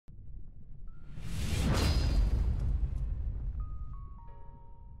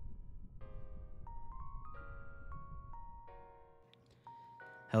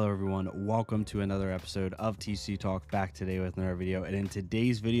Hello everyone, welcome to another episode of TCG Talk, back today with another video. And in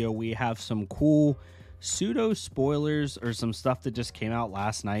today's video we have some cool pseudo spoilers or some stuff that just came out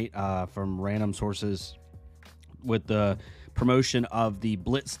last night from random sources with the promotion of the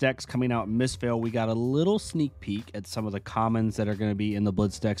Blitz decks coming out in Mistveil. We got a little sneak peek at some of the commons that are going to be in the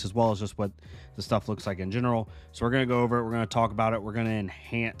Blitz decks, as well as just what the stuff looks like in general. So we're going to go over it, we're going to talk about it, we're going to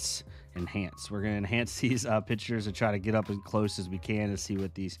enhance these pictures and try to get up as close as we can to see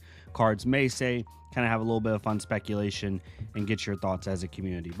what these cards may say, kind of have a little bit of fun speculation and get your thoughts as a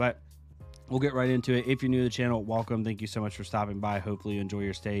community. But we'll get right into it. If you're new to the channel, welcome. Thank you so much for stopping by. Hopefully you enjoy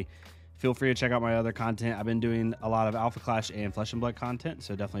your stay. Feel free to check out my other content. I've been doing a lot of Alpha Clash and Flesh and Blood content,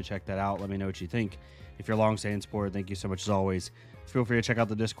 so definitely check that out. Let me know what you think. If you're a long-standing supporter, thank you so much as always. Feel free to check out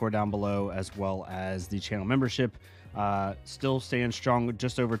the Discord down below, as well as the channel membership. Still staying strong,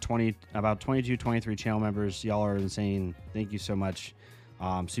 just over 20, about 22, 23 channel members. Y'all are insane. Thank you so much.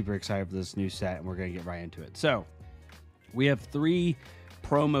 Super excited for this new set, and we're going to get right into it. So we have 3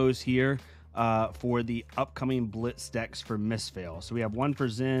 promos here for the upcoming Blitz decks for Mistveil. So we have one for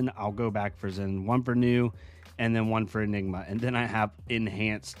Zen, I'll go back for Zen, one for New, and then one for Enigma. And then I have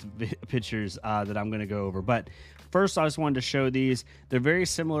enhanced pictures that I'm going to go over. But first, I just wanted to show these. They're very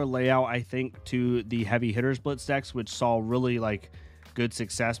similar layout, I think, to the Heavy Hitters Blitz decks, which saw really good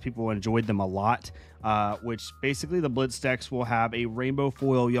success. People enjoyed them a lot, which basically the Blitz decks will have a rainbow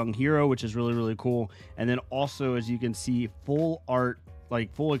foil young hero, which is really, really cool. And then also, as you can see, full art,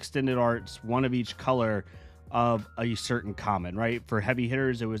 full extended arts, one of each color of a certain common, right? For Heavy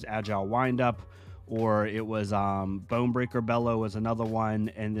Hitters, it was Agile Windup, or it was Bonebreaker Bellow was another one,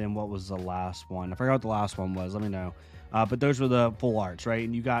 and then what was the last one? I forgot what the last one was, let me know. But those were the full arts, right?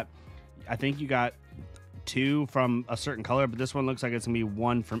 And I think you got 2 from a certain color, but this one looks like it's gonna be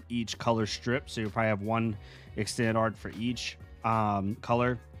 1 from each color strip, so you'll probably have 1 extended art for each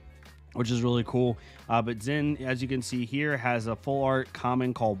color, which is really cool. But Zen, as you can see here, has a full art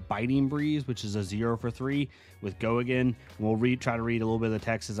common called Biting Breeze, which is a 0 for 3 with Go Again. We'll try to read a little bit of the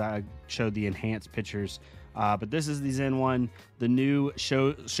text as I showed the enhanced pictures. But this is the Zen one. The new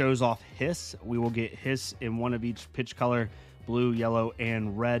shows off Hiss. We will get Hiss in 1 of each pitch color, blue, yellow,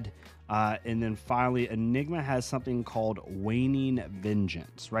 and red. And then finally, Enigma has something called Waning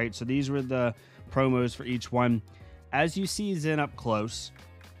Vengeance, right? So these were the promos for each one. As you see Zen up close,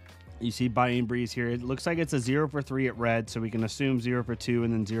 you see Biting Breeze here. It looks like it's a 0 for 3 at red, so we can assume 0 for 2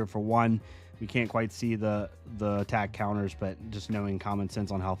 and then 0 for 1. We can't quite see the attack counters, but just knowing common sense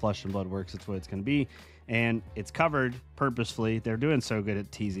on how Flesh and Blood works, it's what it's going to be. And it's covered purposefully. They're doing so good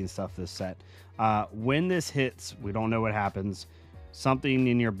at teasing stuff this set. When this hits, we don't know what happens. Something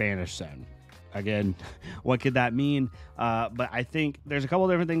in your banish zone. Again, what could that mean? But I think there's a couple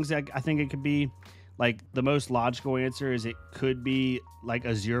different things that I think it could be. The most logical answer is it could be like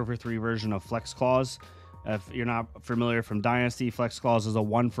a 0 for 3 version of Flex Claws. If you're not familiar from Dynasty, Flex Claws is a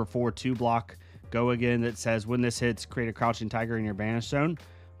 1 for 4 2 block Go Again that says when this hits, create a Crouching Tiger in your banish zone.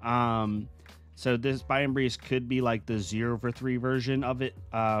 So this Biting Breeze could be like the 0 for 3 version of it,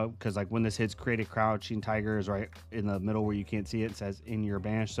 because when this hits, create a Crouching Tiger is right in the middle where you can't see it. It says in your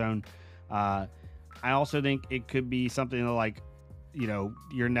banish zone. I also think it could be something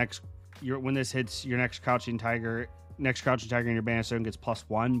when this hits, your next Crouching Tiger in your banish zone gets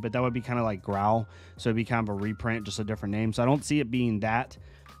 +1, but that would be kind of like Growl, so it'd be kind of a reprint, just a different name. So I don't see it being that.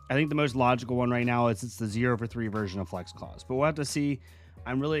 I think the most logical one right now is it's the 0 for 3 version of Flex Claws, but we'll have to see.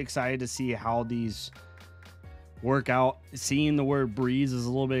 I'm really excited to see how these work out. Seeing the word Breeze is a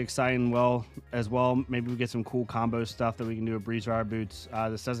little bit exciting as well. Maybe we get some cool combo stuff that we can do with Breeze Rider Boots.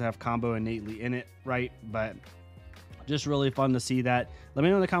 This doesn't have combo innately in it, right? But just really fun to see that. Let me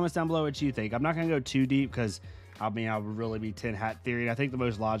know in the comments down below what you think. I'm not going to go too deep because I would really be tin hat theory. I think the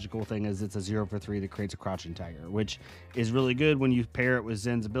most logical thing is it's a 0 for 3 that creates a Crouching Tiger, which is really good when you pair it with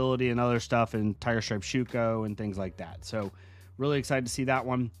Zen's ability and other stuff and Tiger Stripe Shuko and things like that. So really excited to see that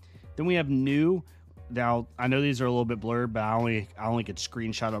one. Then we have New. Now, I know these are a little bit blurred, but I only could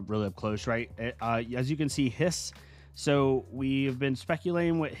screenshot up really up close, right? As you can see, Hiss. So we've been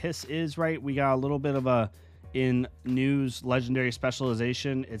speculating what Hiss is, right? We got a little bit of in New's legendary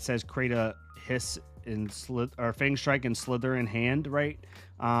specialization. It says create a Hiss in Fang Strike and Slither in hand, right?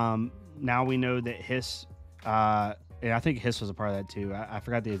 Now we know that Hiss, and I think Hiss was a part of that too. I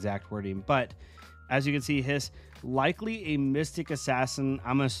forgot the exact wording, but as you can see, Hiss, likely a Mystic Assassin.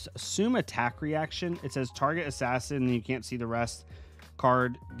 I'm going to assume attack reaction. It says target assassin, and you can't see the rest.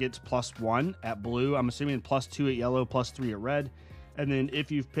 Card gets +1 at blue. I'm assuming +2 at yellow, +3 at red. And then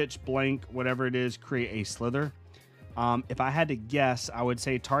if you've pitched blank, whatever it is, create a Slither. If I had to guess, I would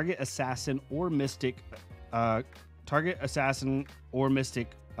say target assassin or mystic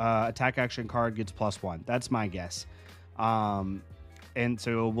attack action card gets +1. That's my guess. And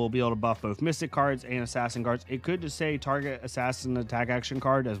so we'll be able to buff both Mystic cards and Assassin cards. It could just say target Assassin attack action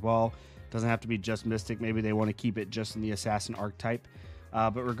card as well. Doesn't have to be just Mystic. Maybe they want to keep it just in the Assassin archetype.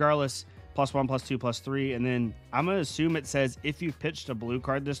 But regardless, +1, +2, +3. And then I'm going to assume it says if you pitched a blue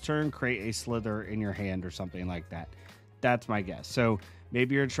card this turn, create a Slither in your hand or something like that. That's my guess. So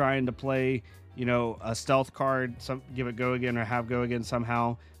maybe you're trying to play, you know, a stealth card, give it go again or have go again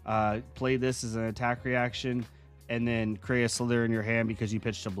somehow. Play this as an attack reaction and then create a Slither in your hand because you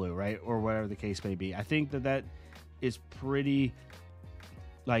pitched a blue, right? Or whatever the case may be. I think that is pretty,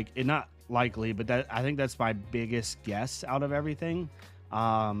 like, it not likely, but I think that's my biggest guess out of everything.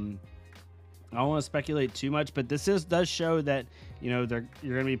 I don't want to speculate too much, but this does show that, you know,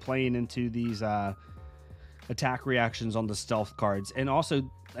 you're going to be playing into these attack reactions on the stealth cards. And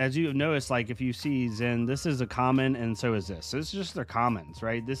also, as you have noticed, like if you see Zen, this is a common and so is this. So it's just their commons,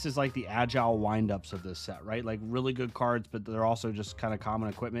 right? This is like the agile windups of this set, right? Like really good cards, but they're also just kind of common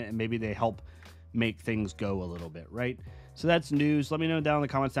equipment and maybe they help make things go a little bit, right? So that's news. Let me know down in the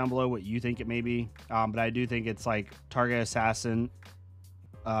comments down below what you think it may be. But I do think it's like target assassin,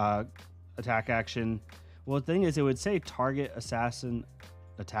 attack action. Well, the thing is, it would say target assassin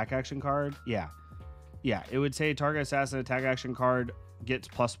attack action card. Yeah, it would say target assassin attack action card gets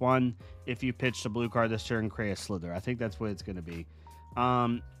 +1 if you pitched a blue card this turn, create a Slither. I think that's what it's going to be.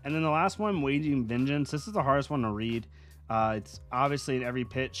 And then the last one, Waging Vengeance. This is the hardest one to read. It's obviously in every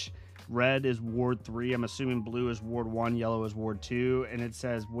pitch. Red is Ward 3. I'm assuming blue is Ward 1, yellow is Ward 2. And it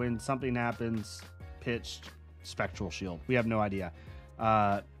says when something happens, pitched Spectral Shield. We have no idea.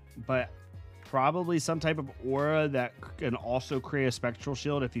 But probably some type of aura that can also create a Spectral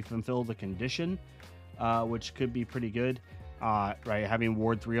Shield if you fulfill the condition, which could be pretty good. Right, having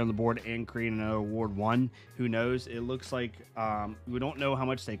Ward 3 on the board and creating another Ward 1. Who knows? It looks like we don't know how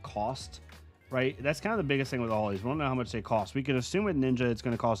much they cost. Right, that's kind of the biggest thing with all these. We don't know how much they cost. We can assume with Ninja it's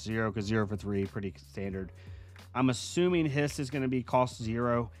going to cost 0 because 0 for 3, pretty standard. I'm assuming Hiss is going to be cost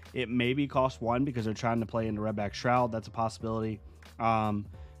 0. It may be cost 1 because they're trying to play into Redback Shroud. That's a possibility. But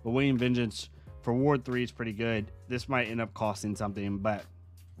Waging Vengeance for Ward 3 is pretty good. This might end up costing something, but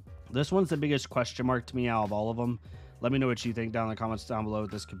this one's the biggest question mark to me out of all of them. Let me know what you think down in the comments down below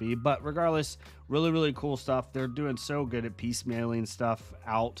what this could be. But regardless, really, really cool stuff. They're doing so good at piecemealing stuff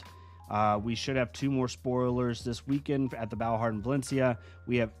out. We should have 2 more spoilers this weekend at the Battlehard in Valencia.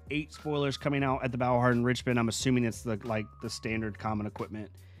 We have 8 spoilers coming out at the Battlehard in Richmond. I'm assuming it's the standard common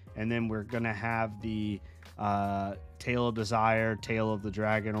equipment. And then we're going to have the Tail of Desire, Tail of the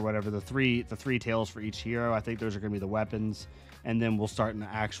Dragon, or whatever. The three tails for each hero. I think those are going to be the weapons. And then we'll start in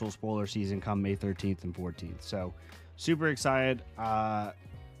the actual spoiler season come May 13th and 14th. So super excited.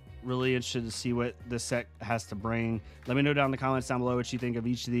 Really interested to see what this set has to bring. Let me know down in the comments down below what you think of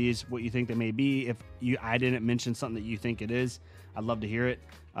each of these, what you think they may be. If I didn't mention something that you think it is, I'd love to hear it.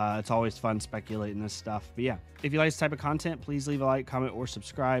 It's always fun speculating this stuff. But yeah, if you like this type of content, please leave a like, comment, or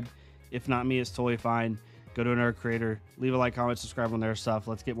subscribe. If not me, it's totally fine. Go to another creator, leave a like, comment, subscribe on their stuff.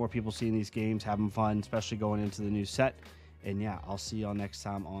 Let's get more people seeing these games, having fun, especially going into the new set. And yeah, I'll see y'all next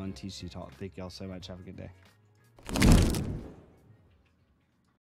time on TCG Talk. Thank y'all so much. Have a good day.